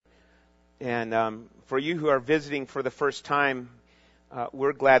And for you who are visiting for the first time,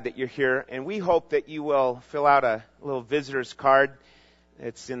 we're glad that you're here. And we hope that you will fill out a little visitor's card.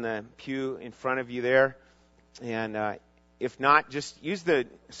 It's in the pew in front of you there. And if not, just use the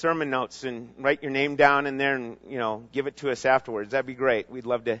sermon notes and write your name down in there and, give it to us afterwards. That'd be great. We'd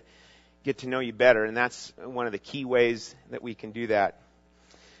love to get to know you better. And that's one of the key ways that we can do that.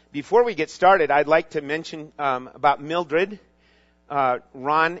 Before we get started, I'd like to mention about Mildred,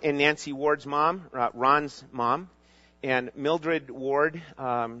 Ron and Nancy Ward's mom, Ron's mom. And Mildred Ward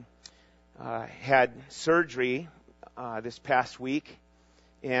had surgery this past week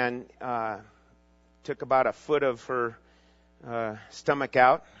and took about a foot of her stomach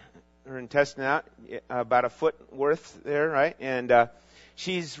out, her intestine out, about a foot worth there, right? And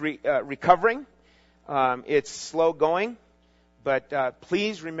she's recovering. It's slow going. But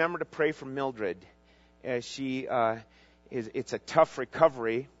please remember to pray for Mildred, as it's a tough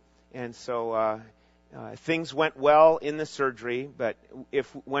recovery, and so things went well in the surgery. But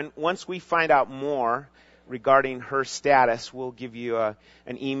once we find out more regarding her status, we'll give you an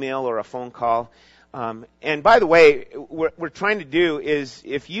email or a phone call. And by the way, what we're trying to do is,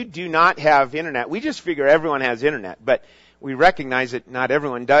 if you do not have internet, we just figure everyone has internet, but we recognize that not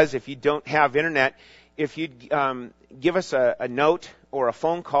everyone does. If you don't have internet, if you'd give us a note or a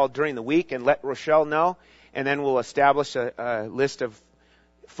phone call during the week and let Rochelle know, and then we'll establish a list of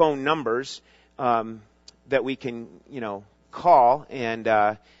phone numbers that we can, call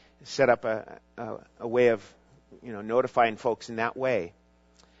and set up a way of, notifying folks in that way.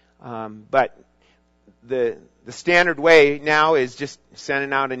 But the standard way now is just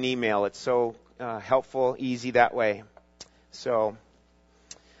sending out an email. It's so helpful, easy that way. So,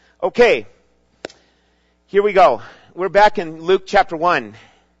 okay. Here we go. We're back in Luke chapter 1.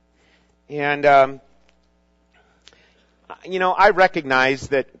 And, I recognize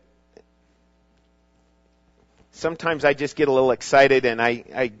that sometimes I just get a little excited and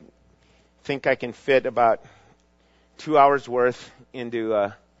I think I can fit about 2 hours worth into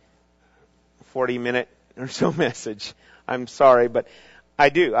a 40-minute or so message. I'm sorry, but I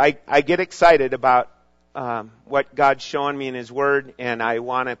do. I get excited about what God's showing me in His Word, and I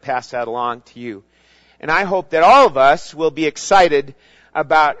want to pass that along to you. And I hope that all of us will be excited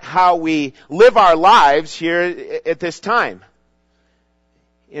about how we live our lives here at this time.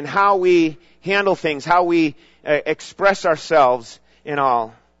 And how we handle things, how we express ourselves and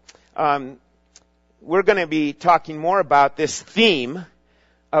all. We're going to be talking more about this theme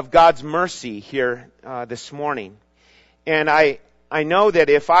of God's mercy here this morning. And I know that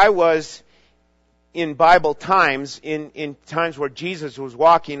if I was in Bible times, in times where Jesus was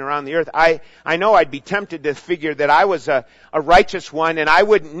walking around the earth, I know I'd be tempted to figure that I was a righteous one and I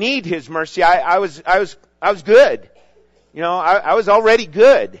wouldn't need His mercy. I was good. I was already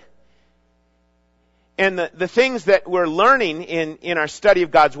good. And the things that we're learning in our study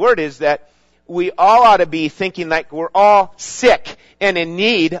of God's Word is that we all ought to be thinking like we're all sick and in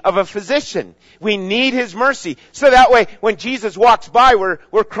need of a physician. We need His mercy. So that way, when Jesus walks by,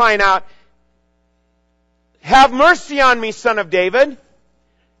 we're crying out, "Have mercy on me, Son of David,"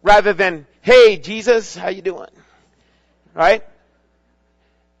 rather than, "Hey, Jesus, how you doing?" Right?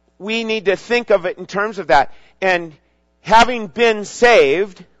 We need to think of it in terms of that. And having been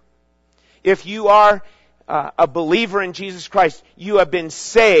saved, if you are a believer in Jesus Christ, you have been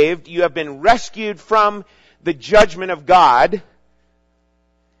saved, you have been rescued from the judgment of God,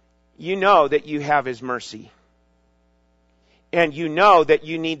 you know that you have His mercy. And you know that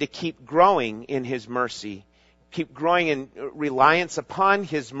you need to keep growing in His mercy. Keep growing in reliance upon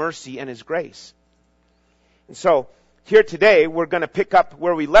His mercy and His grace. And so, here today, we're going to pick up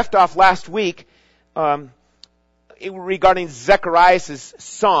where we left off last week regarding Zechariah's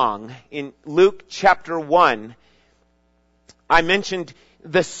song in Luke chapter 1. I mentioned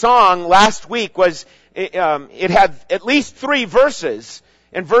the song last week it had at least 3 verses.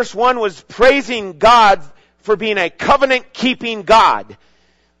 And verse 1 was praising God for being a covenant-keeping God.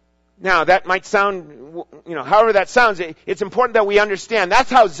 Now, that might sound, however that sounds, it's important that we understand.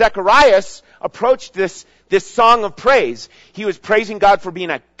 That's how Zechariah approached this song of praise. He was praising God for being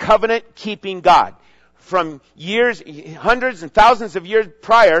a covenant-keeping God. From years, hundreds and thousands of years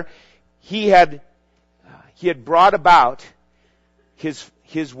prior, he had brought about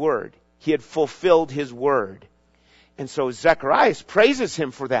His Word. He had fulfilled His Word. And so Zechariah praises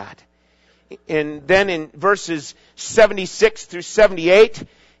Him for that. And then in verses 76 through 78,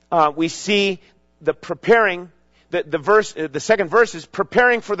 we see the preparing, the second verse is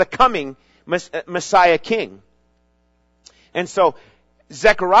preparing for the coming Messiah King. And so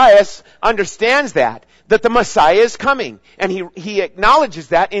Zacharias understands that the Messiah is coming. And he acknowledges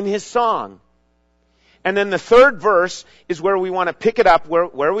that in his song. And then the third verse is where we want to pick it up,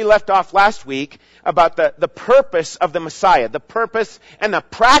 where we left off last week, about the purpose of the Messiah, the purpose and the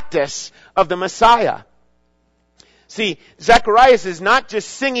practice of the Messiah. See, Zacharias is not just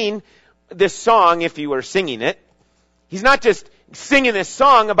singing this song if he were singing it. He's not just singing this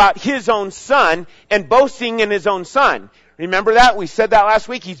song about his own son and boasting in his own son. Remember that? We said that last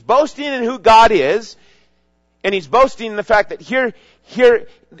week. He's boasting in who God is, and he's boasting in the fact that here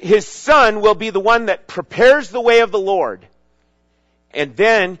his son will be the one that prepares the way of the Lord. And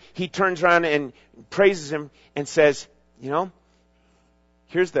then he turns around and praises him and says,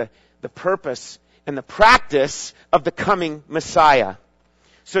 here's the purpose and the practice of the coming Messiah.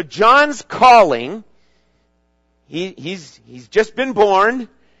 So John's calling, he's just been born,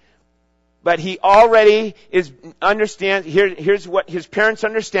 but he already understands, here's what his parents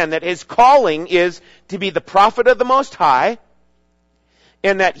understand, that his calling is to be the prophet of the Most High,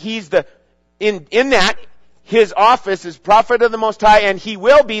 and that he's in that, his office is prophet of the Most High, and he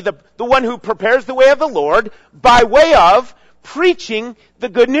will be the one who prepares the way of the Lord by way of preaching the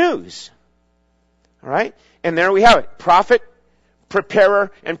good news. Alright? And there we have it. Prophet,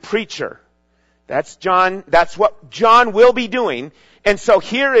 preparer, and preacher. That's what John will be doing. And so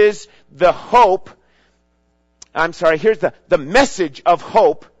here is the here's the message of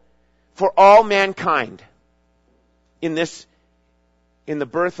hope for all mankind in the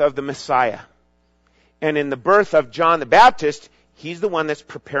birth of the Messiah. And in the birth of John the Baptist, he's the one that's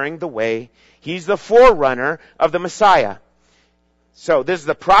preparing the way. He's the forerunner of the Messiah. So this is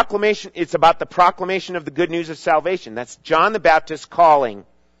the proclamation. It's about the proclamation of the good news of salvation. That's John the Baptist calling.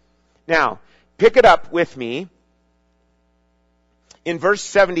 Now, pick it up with me in verse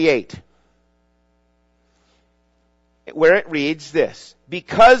 78, where it reads this: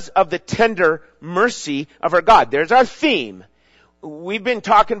 because of the tender mercy of our God. There's our theme. We've been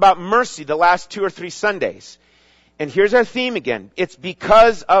talking about mercy the last 2 or 3 Sundays. And here's our theme again. It's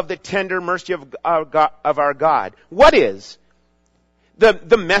because of the tender mercy of our God. What is?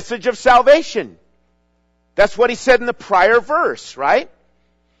 The message of salvation. That's what he said in the prior verse, right?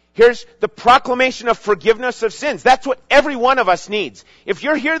 Here's the proclamation of forgiveness of sins. That's what every one of us needs. If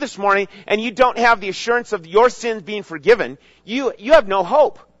you're here this morning and you don't have the assurance of your sins being forgiven, you have no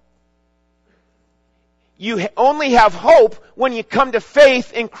hope. You only have hope when you come to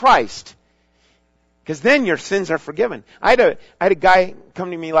faith in Christ. Because then your sins are forgiven. I had a guy come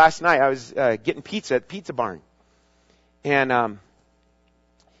to me last night. I was getting pizza at the Pizza Barn. And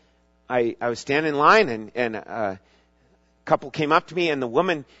I was standing in line, and a couple came up to me, and the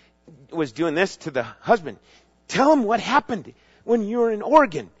woman was doing this to the husband. Tell him what happened when you were in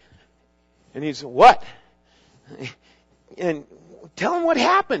Oregon. And he said, what? And tell him what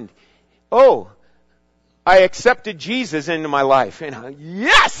happened. Oh, I accepted Jesus into my life. And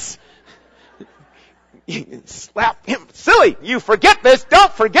yes! Slap him. Silly! You forget this.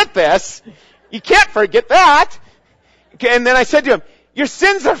 Don't forget this. You can't forget that. Okay, and then I said to him, your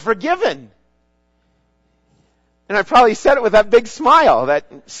sins are forgiven. And I probably said it with that big smile, that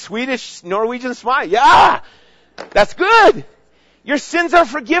Swedish, Norwegian smile. Yeah! That's good! Your sins are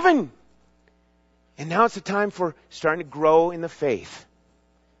forgiven. And now it's the time for starting to grow in the faith.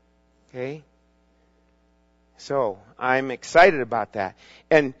 Okay? So, I'm excited about that.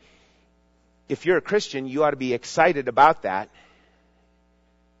 And if you're a Christian, you ought to be excited about that.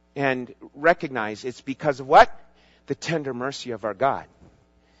 And recognize it's because of what? The tender mercy of our God.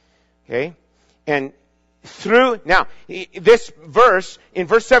 Okay? And now, this verse, in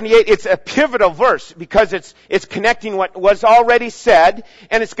verse 78, it's a pivotal verse because it's connecting what was already said,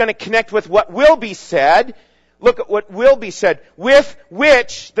 and it's going to connect with what will be said. Look at what will be said. With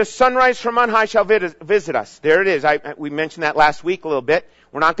which the sunrise from on high shall visit us. There it is. We mentioned that last week a little bit.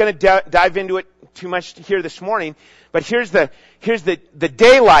 We're not going to dive into it too much here this morning. But here's the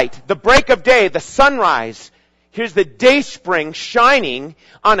daylight, the break of day, the sunrise. Here's the day spring shining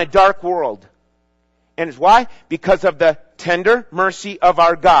on a dark world. And it's why? Because of the tender mercy of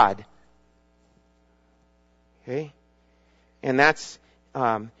our God. Okay? And that's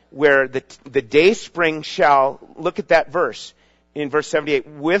where the day spring shall, look at that verse in verse 78,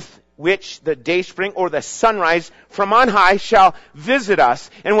 with which the day spring or the sunrise from on high shall visit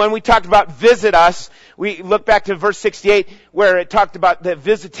us. And when we talked about visit us, we look back to verse 68 where it talked about the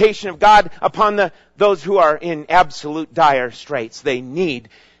visitation of God upon those who are in absolute dire straits. They need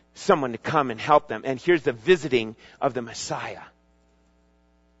someone to come and help them. And here's the visiting of the Messiah.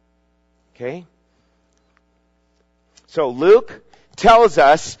 Okay? So Luke tells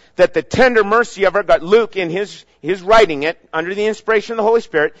us that the tender mercy of our God, Luke in his he's writing it under the inspiration of the Holy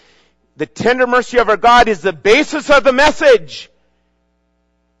Spirit. The tender mercy of our God is the basis of the message.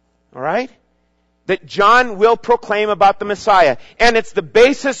 All right? That John will proclaim about the Messiah. And it's the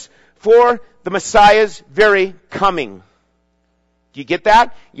basis for the Messiah's very coming. Do you get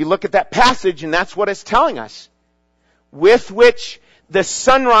that? You look at that passage and that's what it's telling us. With which the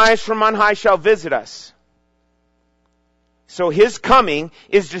sunrise from on high shall visit us. So his coming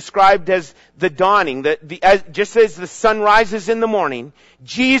is described as the dawning. Just as the sun rises in the morning,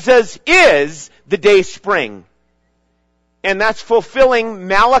 Jesus is the day spring. And that's fulfilling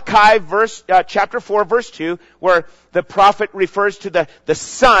Malachi chapter 4, verse 2, where the prophet refers to the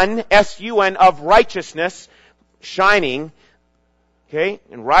sun, S-U-N, of righteousness, shining, okay,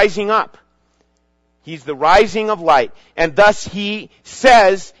 and rising up. He's the rising of light. And thus he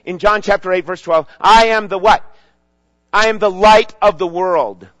says in John chapter 8, verse 12, I am the what? I am the light of the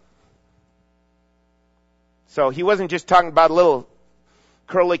world. So he wasn't just talking about a little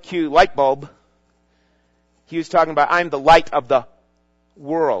curlicue light bulb. He was talking about, I am the light of the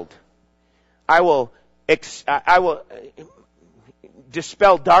world. I will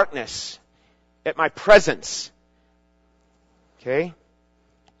dispel darkness at my presence. Okay?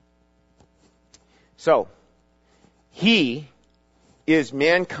 So, he is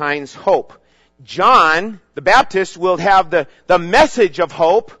mankind's hope. John, the Baptist, will have the message of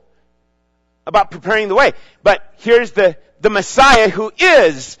hope about preparing the way. But here's the Messiah who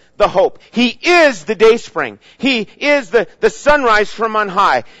is the hope. He is the dayspring. He is the sunrise from on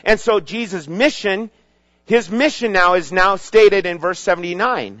high. And so Jesus' mission, his mission now is now stated in verse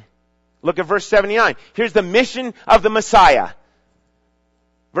 79. Look at verse 79. Here's the mission of the Messiah.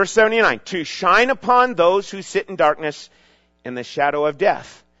 Verse 79. To shine upon those who sit in darkness and the shadow of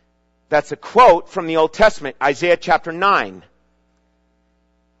death. That's a quote from the Old Testament, Isaiah chapter 9.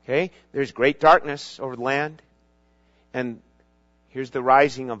 Okay? There's great darkness over the land. And here's the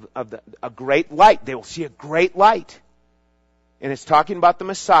rising of a great light. They will see a great light. And it's talking about the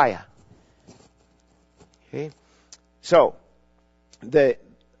Messiah. Okay? So,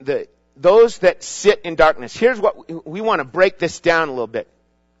 those that sit in darkness. Here's what we want to break this down a little bit.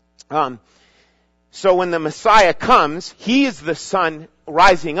 So when the Messiah comes, he is the sun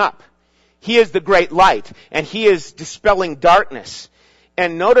rising up. He is the great light. And he is dispelling darkness.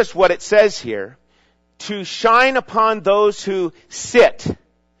 And notice what it says here. To shine upon those who sit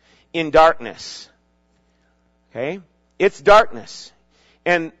in darkness. Okay? It's darkness.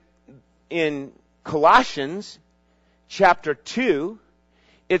 And in Colossians chapter 2,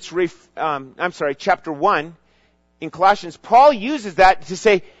 chapter 1, in Colossians, Paul uses that to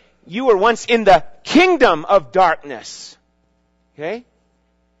say, you were once in the kingdom of darkness. Okay?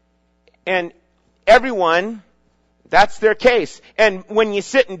 And everyone, that's their case. And when you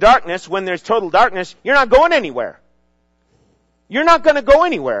sit in darkness, when there's total darkness, you're not going anywhere. You're not going to go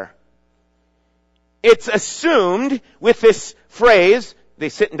anywhere. It's assumed with this phrase, they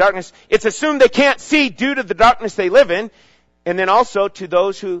sit in darkness, it's assumed they can't see due to the darkness they live in. And then also to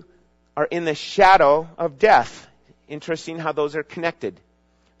those who are in the shadow of death. Interesting how those are connected.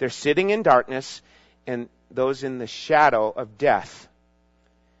 They're sitting in darkness and those in the shadow of death.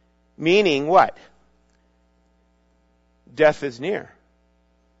 Meaning what? Death is near.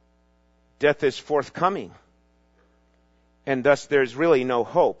 Death is forthcoming. And thus there's really no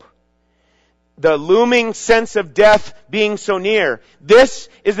hope. The looming sense of death being so near. This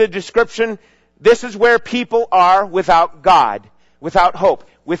is a description. This is where people are without God, without hope,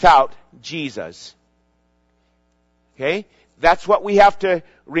 without Jesus. Okay? That's what we have to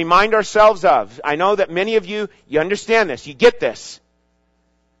remind ourselves of. I know that many of you understand this. You get this.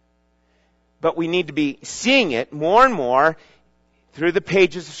 But we need to be seeing it more and more through the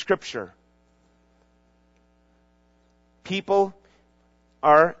pages of Scripture. People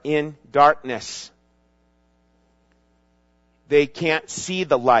are in darkness. They can't see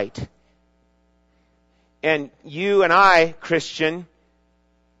the light. And you and I, Christian,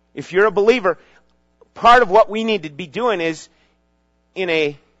 if you're a believer, part of what we need to be doing is in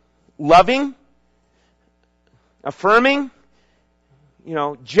a loving, affirming,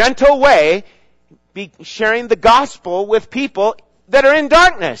 gentle way, be sharing the gospel with people that are in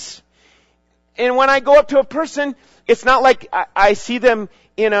darkness. And when I go up to a person, it's not like I see them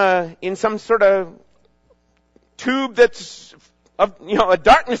in some sort of tube that's a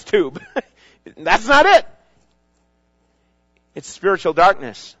darkness tube. That's not it. It's spiritual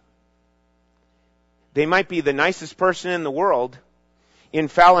darkness. They might be the nicest person in the world in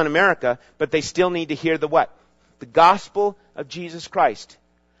Fallon, America, but they still need to hear the what? The gospel of Jesus Christ.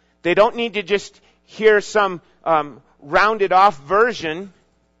 They don't need to just hear some rounded off version.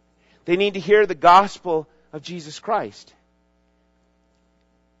 They need to hear the gospel of Jesus Christ.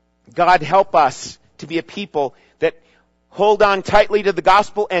 God help us to be a people that hold on tightly to the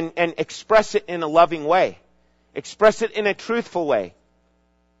gospel and express it in a loving way. Express it in a truthful way.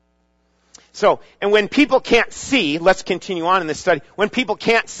 So, and when people can't see, let's continue on in this study. When people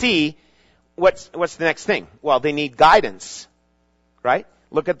can't see, what's the next thing? Well, they need guidance. Right?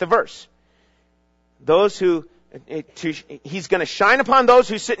 Look at the verse. He's going to shine upon those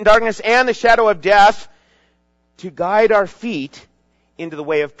who sit in darkness and the shadow of death to guide our feet into the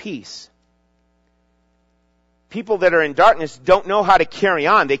way of peace. People that are in darkness don't know how to carry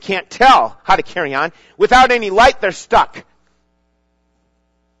on. They can't tell how to carry on. Without any light, they're stuck.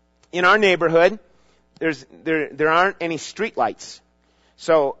 In our neighborhood, there aren't any street lights.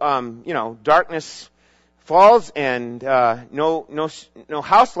 So, darkness falls and no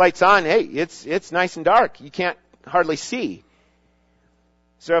house lights on. Hey, it's nice and dark. You can't hardly see.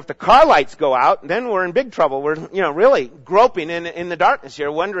 So if the car lights go out, then we're in big trouble. We're really groping in the darkness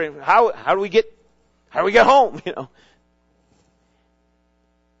here, wondering how do we get home.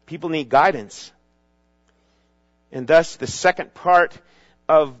 People need guidance, and thus the second part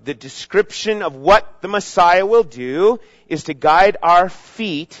of the description of what the Messiah will do is to guide our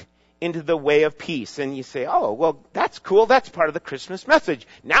feet into the way of peace. And you say, oh, well, that's cool. That's part of the Christmas message.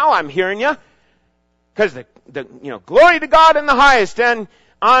 Now I'm hearing you. Because glory to God in the highest, and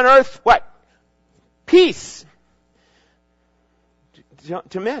on earth, what? Peace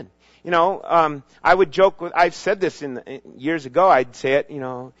to men. I would joke with, I've said this years ago, I'd say it,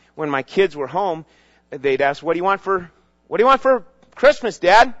 when my kids were home, they'd ask, what do you want for Christmas,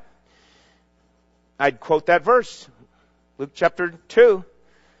 Dad? I'd quote that verse. Luke chapter 2.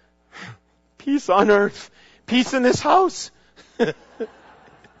 Peace on earth. Peace in this house.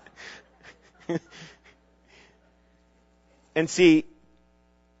 And see,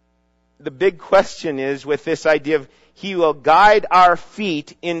 the big question is with this idea of He will guide our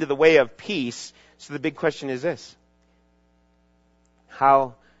feet into the way of peace. So the big question is this.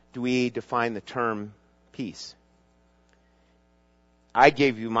 How do we define the term peace? I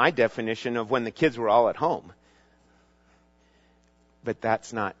gave you my definition of when the kids were all at home. But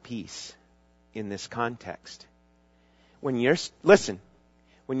that's not peace in this context. When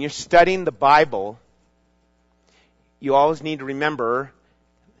you're studying the Bible, you always need to remember,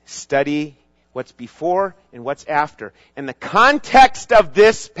 study what's before and what's after. And the context of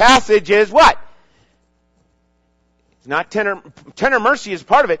this passage is what? It's not tender mercy is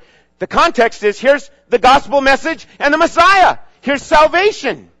part of it. The context is, here's the gospel message and the Messiah. Here's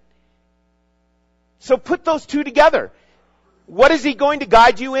salvation. So put those two together. What is He going to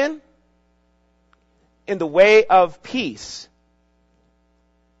guide you in? In the way of peace.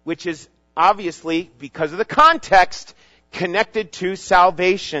 Which is obviously, because of the context, connected to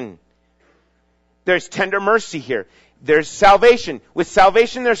salvation. There's tender mercy here. There's salvation. With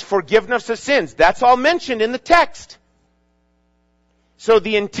salvation, there's forgiveness of sins. That's all mentioned in the text. So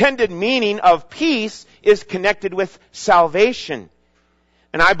the intended meaning of peace is connected with salvation.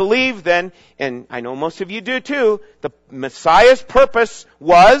 And I believe then, and I know most of you do too, the Messiah's purpose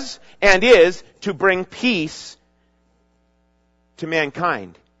was and is to bring peace to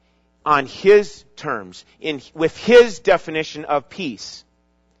mankind on His terms, with His definition of peace.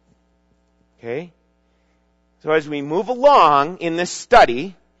 Okay? So as we move along in this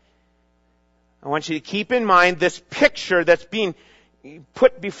study, I want you to keep in mind this picture that's being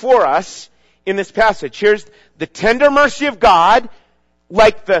put before us in this passage. Here's the tender mercy of God,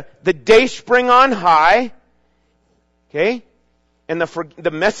 like the day spring on high. Okay? And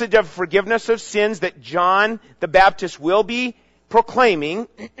the message of forgiveness of sins that John the Baptist will be proclaiming.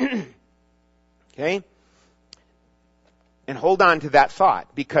 Okay? And hold on to that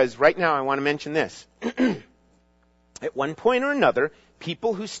thought, because right now I want to mention this. At one point or another,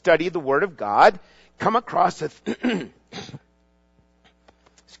 people who study the Word of God come across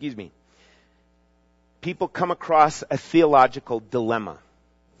people come across a theological dilemma.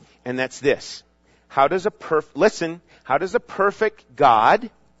 And that's this. How does a perfect God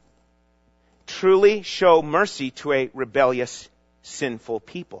truly show mercy to a rebellious, sinful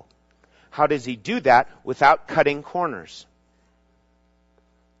people? How does He do that without cutting corners?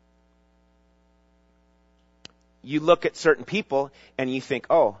 You look at certain people and you think,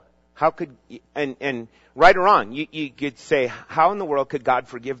 oh, how could, and right or wrong, you could say, how in the world could God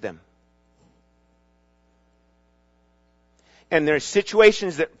forgive them? And there's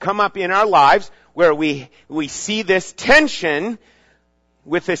situations that come up in our lives where we see this tension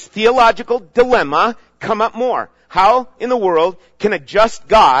with this theological dilemma come up more. How in the world can a just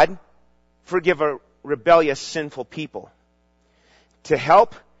God forgive a rebellious, sinful people? To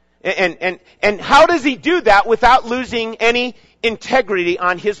help And how does he do that without losing any integrity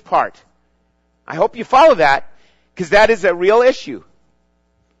on his part? I hope you follow that, because that is a real issue.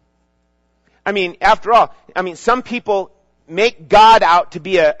 I mean, after all, some people make God out to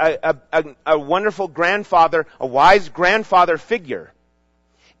be a wonderful grandfather, a wise grandfather figure.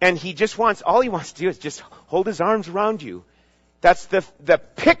 And all he wants to do is just hold his arms around you. That's the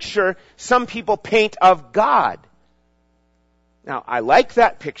picture some people paint of God. Now, I like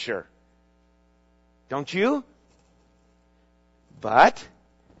that picture. Don't you? But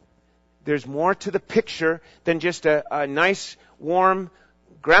there's more to the picture than just a nice, warm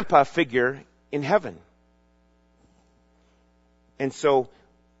grandpa figure in heaven. And so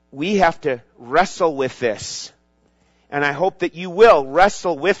we have to wrestle with this. And I hope that you will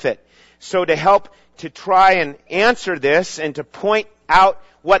wrestle with it. So to help to try and answer this and to point out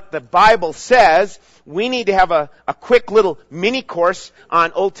what the Bible says, we need to have a quick little mini course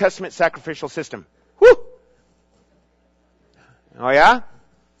on Old Testament sacrificial system. Whew! Oh yeah?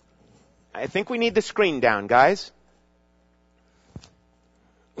 I think we need the screen down, guys.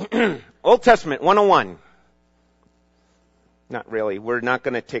 Old Testament 101. Not really. We're not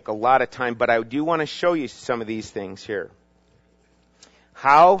going to take a lot of time, but I do want to show you some of these things here.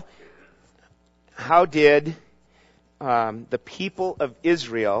 How did the people of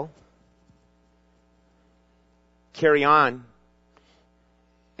Israel carry on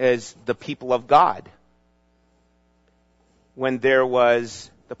as the people of God when there was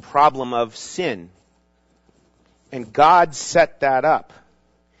the problem of sin? And God set that up.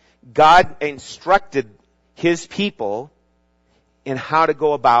 God instructed His people in how to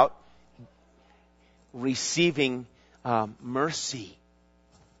go about receiving mercy.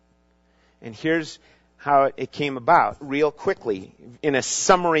 And here's how it came about, real quickly, in a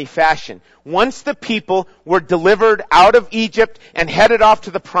summary fashion. Once the people were delivered out of Egypt and headed off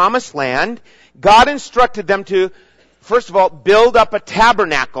to the promised land, God instructed them to, first of all, build up a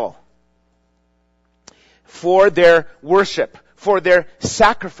tabernacle for their worship, for their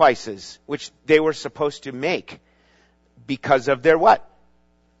sacrifices, which they were supposed to make because of their what?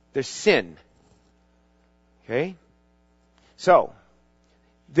 Their sin. Okay? So,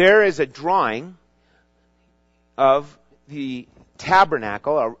 there is a drawing of the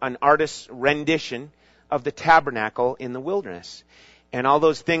tabernacle, an artist's rendition of the tabernacle in the wilderness. And all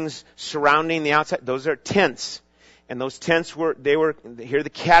those things surrounding the outside, those are tents. And those tents here are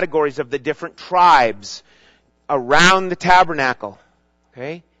the categories of the different tribes around the tabernacle.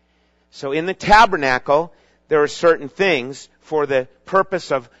 Okay? So in the tabernacle, there are certain things for the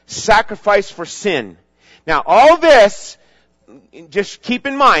purpose of sacrifice for sin. Now, all this, just keep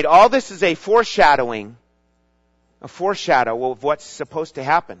in mind, all this is a foreshadow of what's supposed to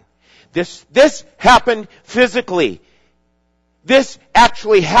happen. This happened physically. This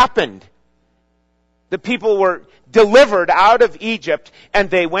actually happened. The people were delivered out of Egypt, and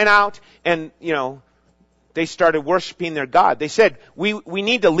they went out and, they started worshiping their God. They said, we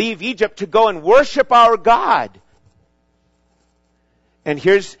need to leave Egypt to go and worship our God. And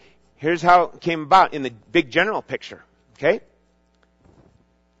here's how it came about in the big general picture. Okay?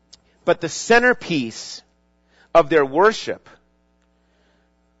 But the centerpiece of their worship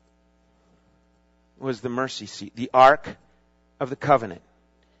was the mercy seat, the Ark of the Covenant.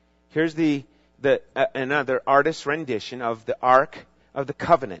 Here's another artist's rendition of the Ark of the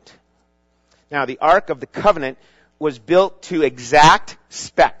Covenant. Now, the Ark of the Covenant was built to exact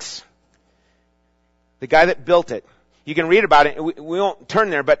specs. The guy that built it, you can read about it. We won't turn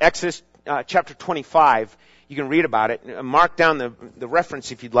there, but Exodus chapter 25, you can read about it. Mark down the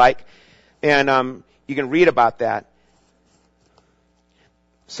reference if you'd like, and you can read about that.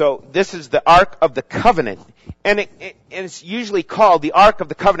 So this is the Ark of the Covenant, and it's usually called the Ark of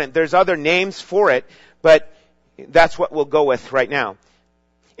the Covenant. There's other names for it, but that's what we'll go with right now.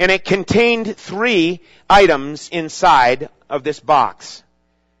 And it contained 3 items inside of this box.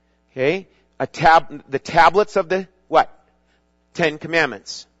 Okay? The tablets of the what? 10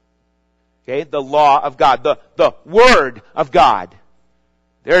 Commandments. Okay? The law of God. The Word of God.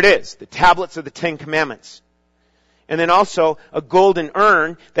 There it is. The tablets of the 10 Commandments. And then also a golden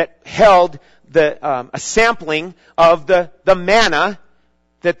urn that held a sampling of the manna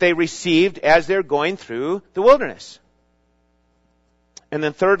that they received as they're going through the wilderness. And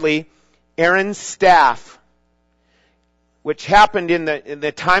then thirdly, Aaron's staff, which happened in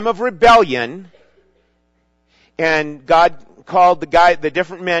the time of rebellion, and God called the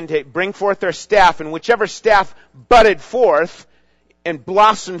different men to bring forth their staff, and whichever staff budded forth and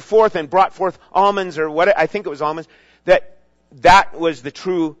blossomed forth and brought forth almonds, or what, I think it was almonds, that was the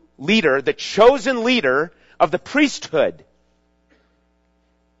true leader, the chosen leader of the priesthood.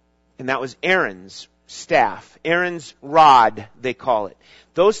 And that was Aaron's staff. Aaron's rod, they call it.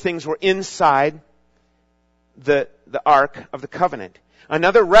 Those things were inside the Ark of the Covenant.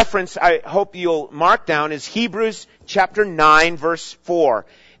 Another reference I hope you'll mark down is Hebrews chapter 9, verse 4.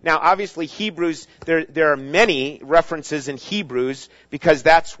 Now, obviously, Hebrews, there are many references in Hebrews because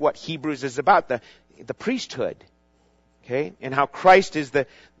that's what Hebrews is about, the priesthood. Okay? And how Christ is the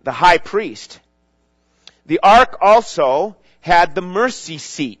high priest. The ark also had the mercy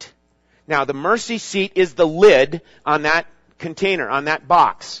seat. Now, the mercy seat is the lid on that container, on that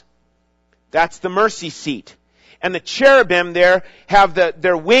box. That's the mercy seat. And the cherubim there have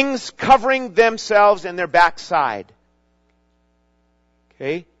their wings covering themselves and their backside.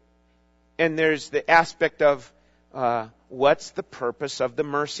 Okay? And there's the aspect of what's the purpose of the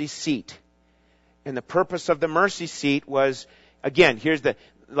mercy seat? And the purpose of the mercy seat was, again, here's the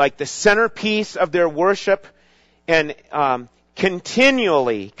centerpiece of their worship. And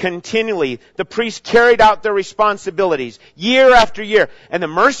continually, the priests carried out their responsibilities year after year. And the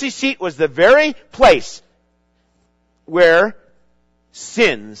mercy seat was the very place where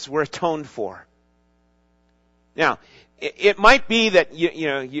sins were atoned for. Now, it might be that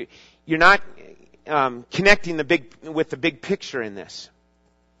you're not connecting with the big picture in this.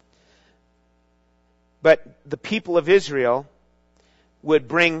 But the people of Israel would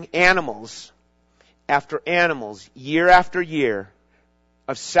bring animals after animals, year after year,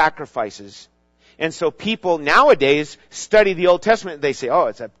 of sacrifices. And so people nowadays study the Old Testament. They say, oh,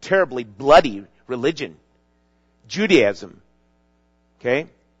 it's a terribly bloody religion. Judaism. Okay?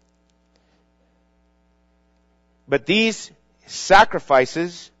 But these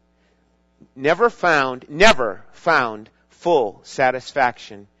sacrifices never found full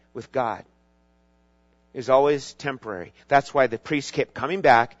satisfaction with God. It was always temporary. That's why the priests kept coming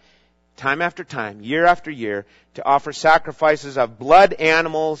back time after time, year after year, to offer sacrifices of blood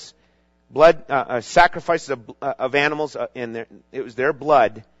animals, sacrifices of animals, and it was their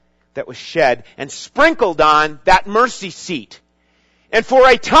blood that was shed and sprinkled on that mercy seat. And for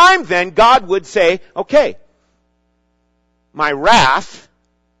a time then, God would say, okay, my wrath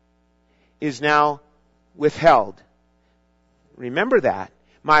is now withheld. Remember that.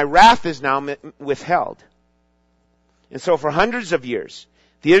 My wrath is now withheld. And so for hundreds of years,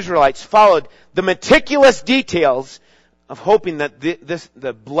 the Israelites followed the meticulous details of hoping that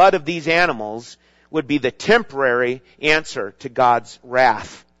the blood of these animals would be the temporary answer to God's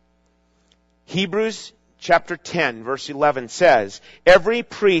wrath. Hebrews chapter 10, verse 11 says, every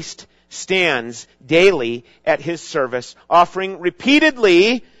priest stands daily at his service, offering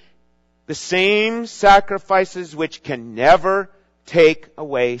repeatedly the same sacrifices which can never take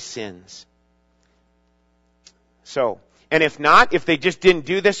away sins. So, and if they just didn't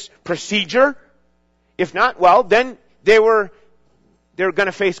do this procedure, if not, well, then they were going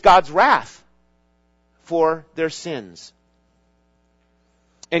to face God's wrath for their sins.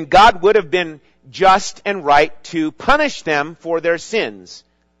 And God would have been just and right to punish them for their sins.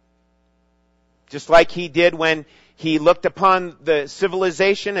 Just like He did when He looked upon the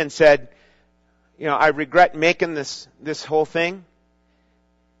civilization and said, I regret making this whole thing.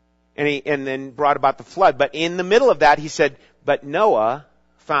 And then brought about the flood. But in the middle of that, He said, but Noah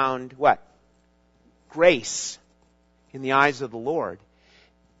found what? Grace in the eyes of the Lord.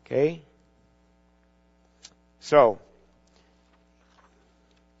 Okay? So,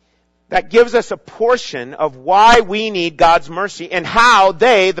 that gives us a portion of why we need God's mercy and how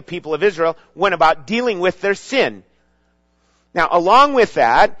they, the people of Israel, went about dealing with their sin. Now, along with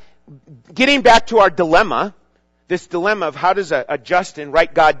that, getting back to our dilemma, this dilemma of how does a just and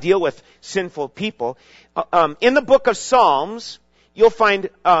right God deal with sinful people, in the book of Psalms, you'll find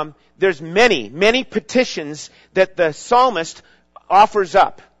there's many petitions that the psalmist offers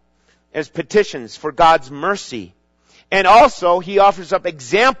up as petitions for God's mercy. And also, he offers up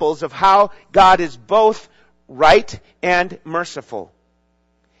examples of how God is both right and merciful.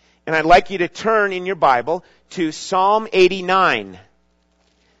 And I'd like you to turn in your Bible to Psalm 89.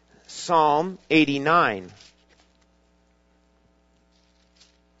 Psalm 89.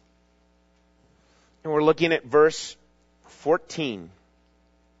 And we're looking at verse 14.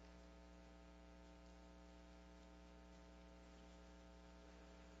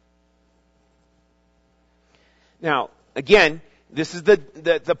 Now, again, this is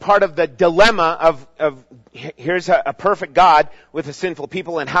the part of the dilemma of here's a perfect God with a sinful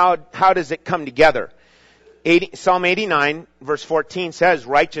people, and how does it come together? Psalm 89, verse 14 says,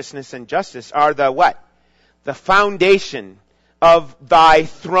 righteousness and justice are the what? The foundation of thy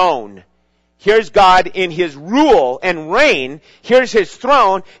throne. Here's God in His rule and reign. Here's His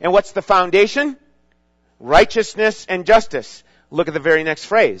throne. And what's the foundation? Righteousness and justice. look at the very next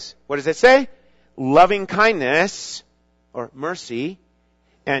phrase. What does it say? Loving kindness, or mercy,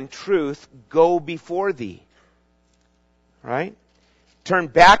 and truth go before thee. Right? Turn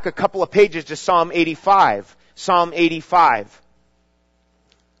back a couple of pages to Psalm 85. Psalm 85.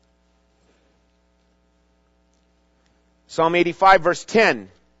 Psalm 85 verse 10.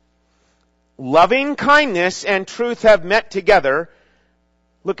 Loving kindness and truth have met together.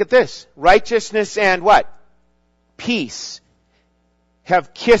 Look at this. Righteousness and what? Peace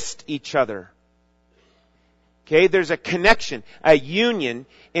have kissed each other. Okay, there's a connection, a union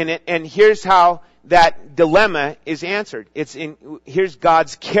in it, and here's how that dilemma is answered. Here's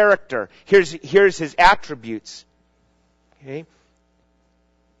God's character. Here's His attributes. Okay?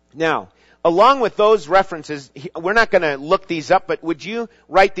 Now, along with those references, we're not going to look these up, but would you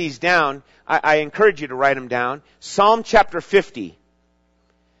write these down? I encourage you to write them down. Psalm chapter 50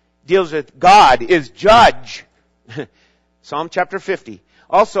 deals with God is judge. Psalm chapter 50.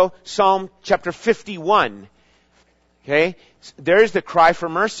 Also, Psalm chapter 51. Okay? There's the cry for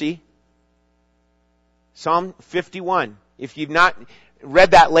mercy. Psalm 51. If you've not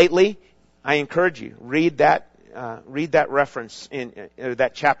read that lately, I encourage you, read that reference in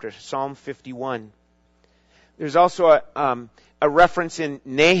that chapter, Psalm 51. There's also a reference in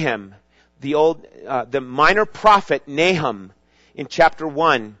Nahum, the minor prophet Nahum, in chapter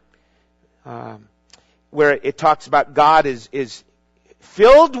 1, where it talks about God is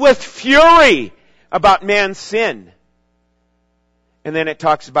filled with fury about man's sin. And then it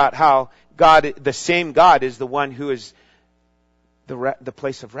talks about how God, the same God, is the one who is the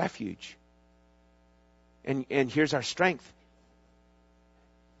place of refuge. And here's our strength.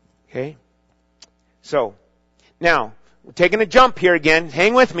 Okay? So, now, we're taking a jump here again.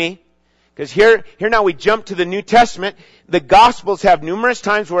 Hang with me. Because here now we jump to the New Testament. The Gospels have numerous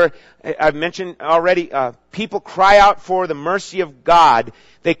times where, I've mentioned already, people cry out for the mercy of God.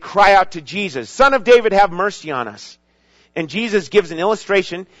 They cry out to Jesus, Son of David, have mercy on us. And Jesus gives an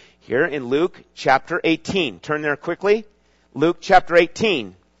illustration here in Luke chapter 18. Turn there quickly. Luke chapter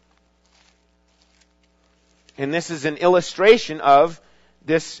 18. And this is an illustration of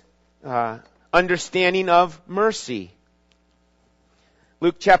this understanding of mercy.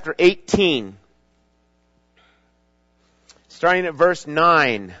 Luke chapter 18. Starting at verse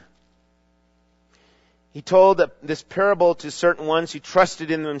 9. He told this parable to certain ones who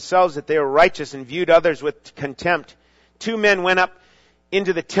trusted in themselves that they were righteous and viewed others with contempt. 2 men went up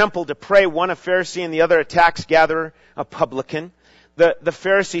into the temple to pray, one a Pharisee and the other a tax gatherer, a publican. The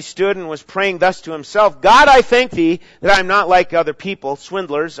Pharisee stood and was praying thus to himself, God, I thank thee that I am not like other people,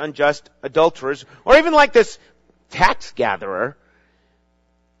 swindlers, unjust, adulterers, or even like this tax gatherer.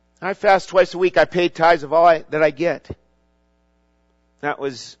 I fast twice a week. I pay tithes of all that I get. That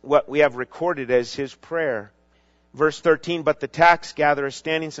was what we have recorded as his prayer. Verse 13, but the tax gatherer,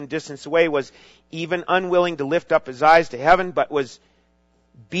 standing some distance away, was even unwilling to lift up his eyes to heaven, but was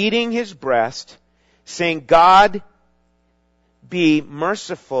beating his breast, saying, God, be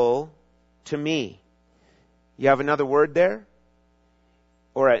merciful to me. You have another word there?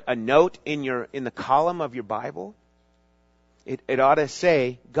 Or a note in the column of your Bible? It ought to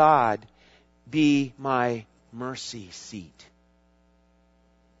say, God, be my mercy seat.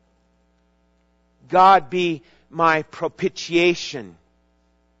 God, be my propitiation.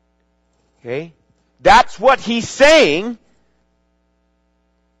 Okay? That's what he's saying.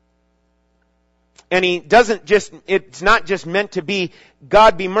 And it's not just meant to be,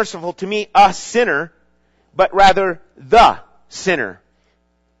 God be merciful to me, a sinner, but rather the sinner.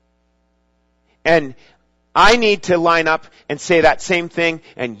 And I need to line up and say that same thing,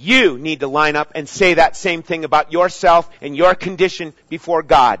 and you need to line up and say that same thing about yourself and your condition before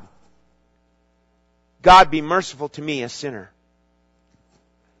God. God be merciful to me, a sinner.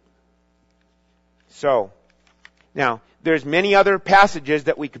 So, now, there's many other passages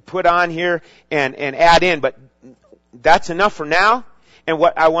that we could put on here and add in, but that's enough for now. And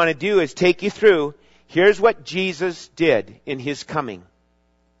what I want to do is take you through, here's what Jesus did in his coming.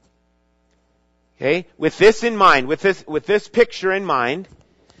 Okay? With this in mind, with this picture in mind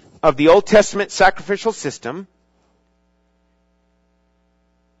of the Old Testament sacrificial system,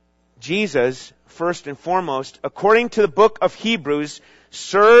 Jesus, first and foremost, according to the book of Hebrews,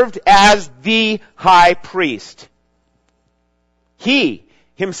 served as the high priest. He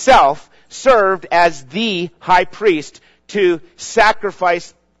himself served as the high priest to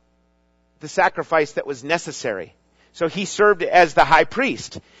sacrifice the sacrifice that was necessary. So he served as the high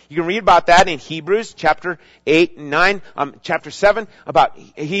priest. You can read about that in Hebrews chapter 8 and 9, chapter 7, about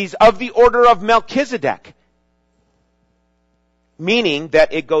he's of the order of Melchizedek. Meaning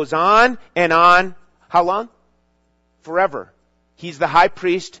that it goes on and on, how long? Forever. He's the high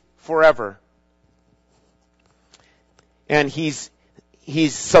priest forever. And he's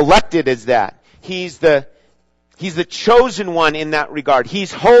selected as that. He's the chosen one in that regard.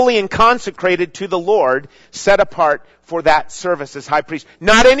 He's holy and consecrated to the Lord, set apart for that service as high priest.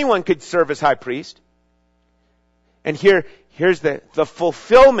 Not anyone could serve as high priest. And here's the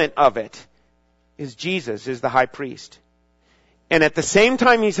fulfillment of it is Jesus is the high priest. And at the same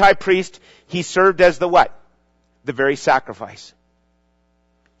time he's high priest, he served as the what? The very sacrifice.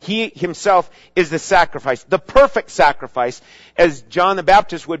 He himself is the sacrifice, the perfect sacrifice, as John the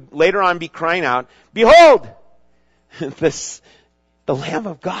Baptist would later on be crying out, "Behold, the Lamb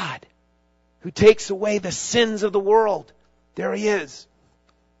of God who takes away the sins of the world." There he is.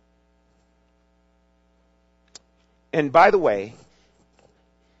 And by the way,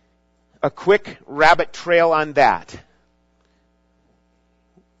 a quick rabbit trail on that.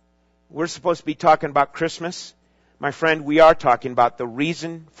 We're supposed to be talking about Christmas. My friend, we are talking about the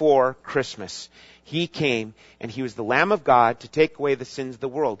reason for Christmas. He came and he was the Lamb of God to take away the sins of the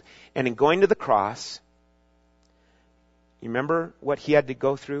world. And in going to the cross, you remember what he had to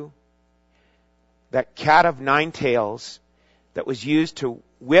go through? That cat of 9 tails that was used to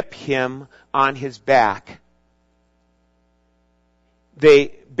whip him on his back. They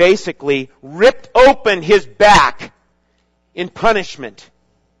basically ripped open his back in punishment.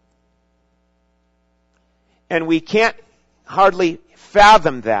 And we can't hardly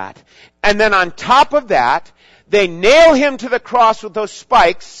fathom that. And then on top of that, they nail him to the cross with those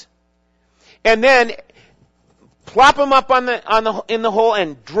spikes, and then plop him up in the hole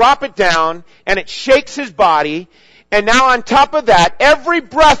and drop it down, and it shakes his body. And now on top of that, every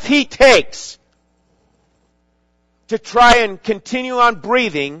breath he takes to try and continue on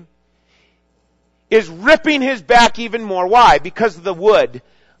breathing is ripping his back even more. Why? Because of the wood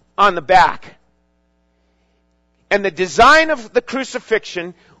on the back. And the design of the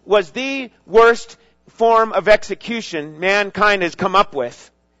crucifixion was the worst form of execution mankind has come up with.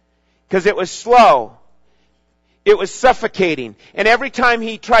 Because it was slow. It was suffocating. And every time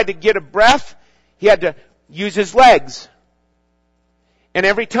he tried to get a breath, he had to use his legs. And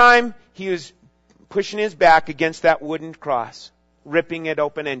every time he was pushing his back against that wooden cross, ripping it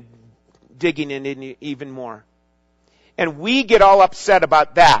open and digging it in even more. And we get all upset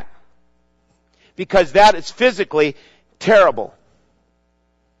about that. Because that is physically terrible.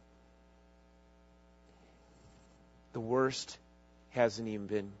 The worst hasn't even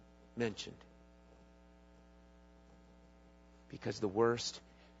been mentioned. Because the worst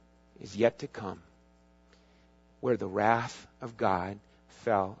is yet to come, where the wrath of God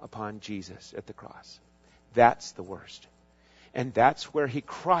fell upon Jesus at the cross. That's the worst. And that's where he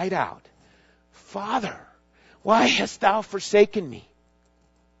cried out, "Father, why hast thou forsaken me?"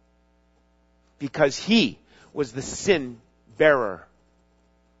 Because he was the sin bearer.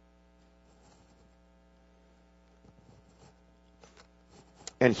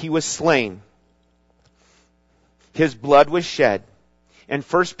 And he was slain. His blood was shed. And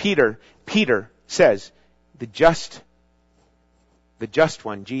 1 Peter says, the just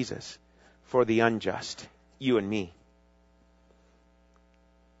one, Jesus, for the unjust, you and me.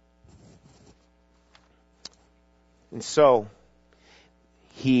 And so,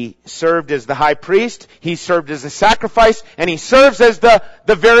 he served as the high priest, he served as a sacrifice, and he serves as the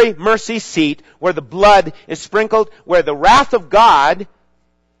very mercy seat where the blood is sprinkled, where the wrath of God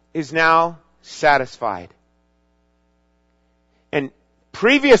is now satisfied. And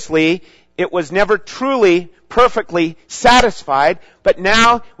previously, it was never truly, perfectly satisfied, but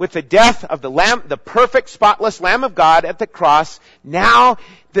now, with the death of the Lamb, the perfect, spotless Lamb of God at the cross, now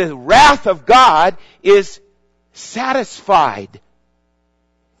the wrath of God is satisfied.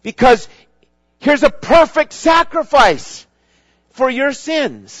 Because here's a perfect sacrifice for your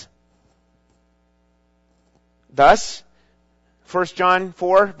sins. Thus, 1 John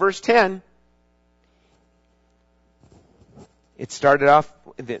 4, verse 10, it started off,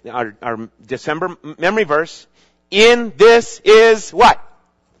 our December memory verse, in this is what?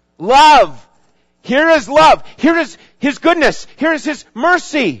 Love. Here is love. Here is His goodness. Here is His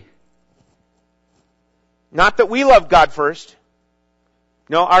mercy. Not that we loved God first.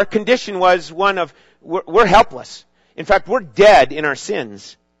 No, our condition was one of, we're helpless. In fact, we're dead in our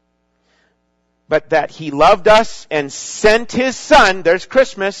sins. But that He loved us and sent His Son, there's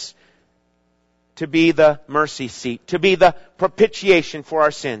Christmas, to be the mercy seat, to be the propitiation for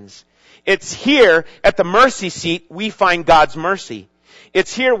our sins. It's here at the mercy seat we find God's mercy.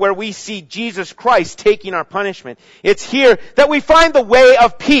 It's here where we see Jesus Christ taking our punishment. It's here that we find the way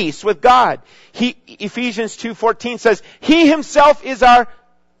of peace with God. Ephesians 2:14 says, He Himself is our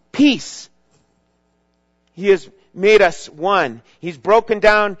peace. He has made us one. He's broken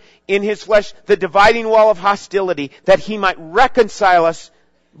down in His flesh the dividing wall of hostility that He might reconcile us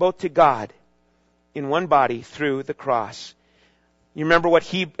both to God in one body through the cross. You remember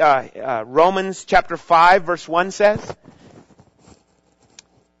what Romans chapter 5 verse 1 says?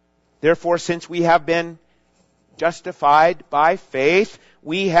 Therefore, since we have been justified by faith,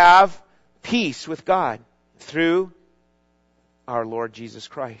 we have peace with God through our Lord Jesus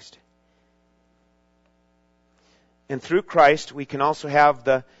Christ. And through Christ, we can also have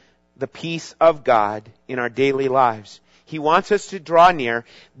the peace of God in our daily lives. He wants us to draw near.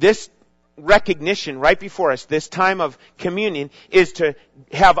 This recognition right before us, this time of communion, is to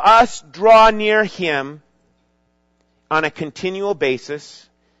have us draw near Him on a continual basis.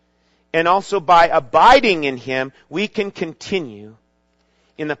 And also by abiding in Him, we can continue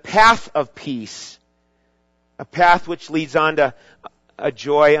in the path of peace, a path which leads on to a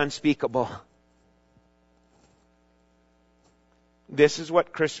joy unspeakable. This is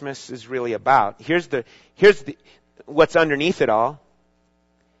what Christmas is really about. Here's what's underneath it all.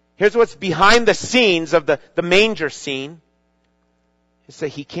 Here's what's behind the scenes of the manger scene. It's that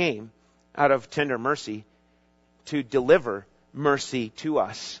He came out of tender mercy to deliver mercy to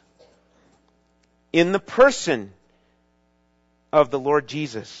us in the person of the Lord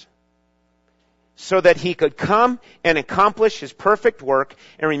Jesus, so that He could come and accomplish His perfect work.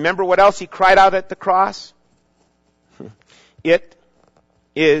 And remember what else He cried out at the cross? It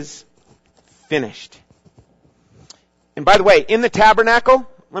is finished. And by the way, in the tabernacle,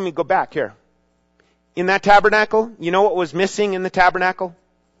 let me go back here. In that tabernacle, you know what was missing in the tabernacle?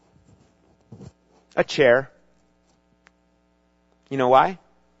 A chair. You know why?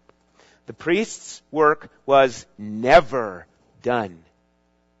 The priest's work was never done.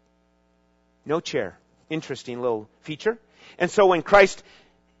 No chair. Interesting little feature. And so when Christ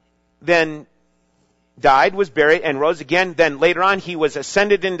then died, was buried, and rose again, then later on He was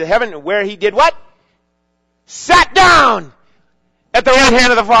ascended into heaven, where He did what? Sat down at the right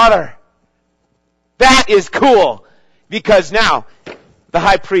hand of the Father. That is cool, because now the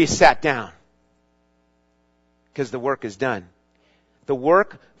high priest sat down, because the work is done. The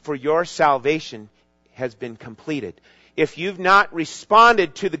work for your salvation has been completed. If you've not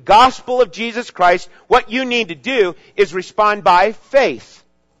responded to the gospel of Jesus Christ, what you need to do is respond by faith.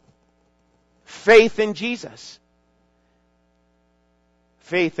 Faith in Jesus.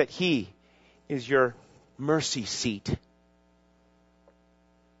 Faith that He is your mercy seat.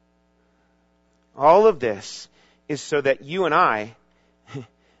 All of this is so that you and I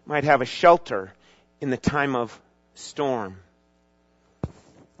might have a shelter in the time of storm.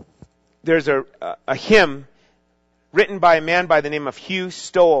 There's a hymn written by a man by the name of Hugh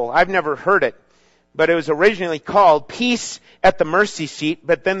Stowell. I've never heard it, but it was originally called Peace at the Mercy Seat,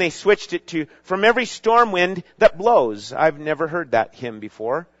 but then they switched it to From Every Storm Wind That Blows. I've never heard that hymn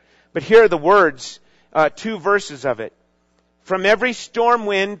before. But here are the words, 2 verses of it. From every storm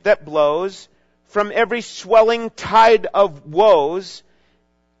wind that blows, from every swelling tide of woes,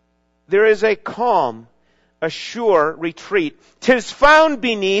 there is a calm, a sure retreat. 'Tis found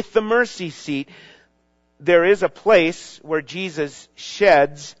beneath the mercy seat. There is a place where Jesus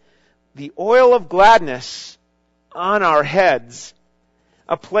sheds the oil of gladness on our heads,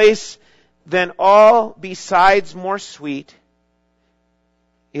 a place than all besides more sweet.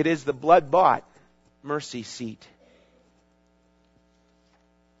 It is the blood-bought mercy seat.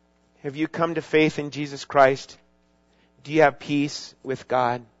 Have you come to faith in Jesus Christ? Do you have peace with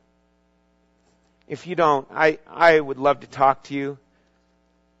God? If you don't, I would love to talk to you.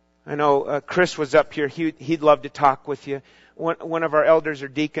 I know Chris was up here. He'd love to talk with you. One of our elders or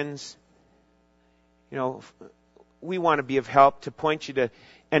deacons. You know, we want to be of help to point you to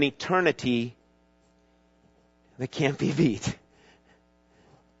an eternity that can't be beat,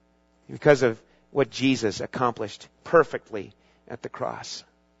 because of what Jesus accomplished perfectly at the cross.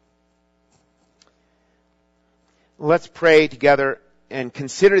 Let's pray together and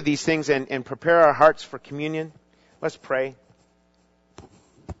consider these things and prepare our hearts for communion. Let's pray.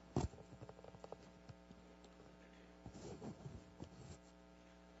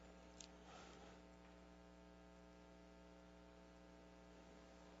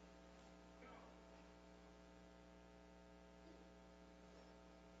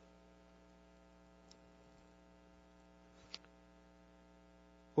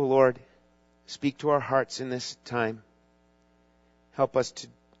 O Lord, speak to our hearts in this time. Help us to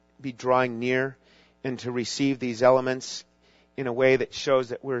be drawing near and to receive these elements in a way that shows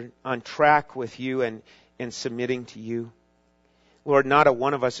that we're on track with you and submitting to you. Lord, not a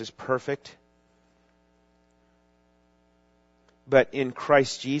one of us is perfect, but in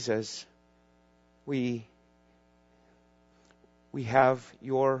Christ Jesus, we we have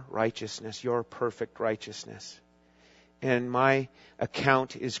your righteousness, your perfect righteousness. And my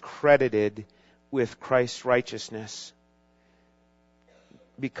account is credited with Christ's righteousness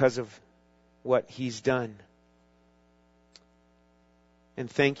because of what He's done. And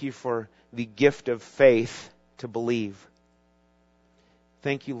thank you for the gift of faith to believe.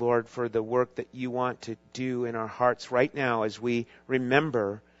 Thank you, Lord, for the work that you want to do in our hearts right now as we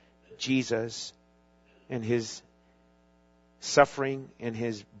remember Jesus and His suffering and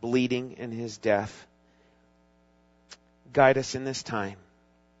His bleeding and His death. Guide us in this time.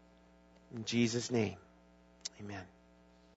 In Jesus' name, amen.